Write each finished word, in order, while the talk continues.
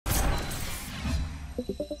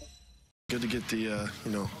Good to get the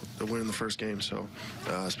the win in the first game. So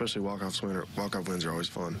especially walk-off wins are always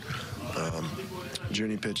fun.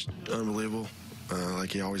 Junie pitched unbelievable.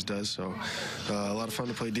 Like he always does. So a lot of fun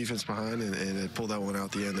to play defense behind, and pull that one out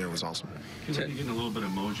at the end there was awesome. Seems like you're getting a little bit of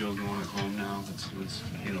mojo going at home now. It's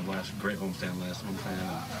last great homestand, last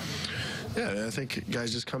homestand. Yeah, I think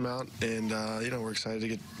guys just come out, and we're excited to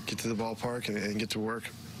get to the ballpark and get to work.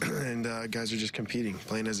 And guys are just competing,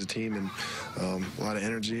 playing as a team, and a lot of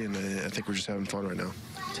energy, and I think we're just having fun right now.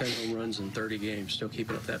 10 home runs in 30 games, still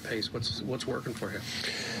keeping up that pace. What's working for you?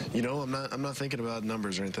 I'm not thinking about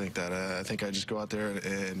numbers or anything like that. I think I just go out there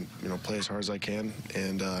and play as hard as I can,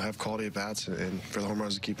 and have quality at bats, and for the home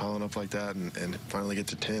runs to keep piling up like that, and finally get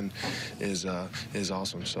to 10 is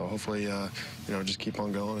awesome. So hopefully just keep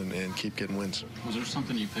on going and keep getting wins. Was there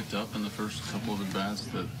something you picked up in the first couple of at bats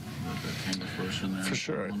that came to fruition there? For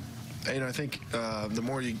sure. I think the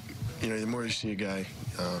more you see a guy,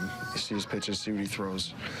 you see his pitches, see what he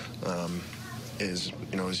throws, is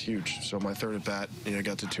huge. So my third at bat,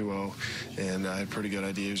 got to 2-0, and I had a pretty good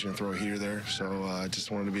idea he was going to throw a heater there. So I just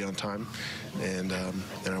wanted to be on time, and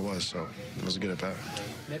I was. So it was a good at bat.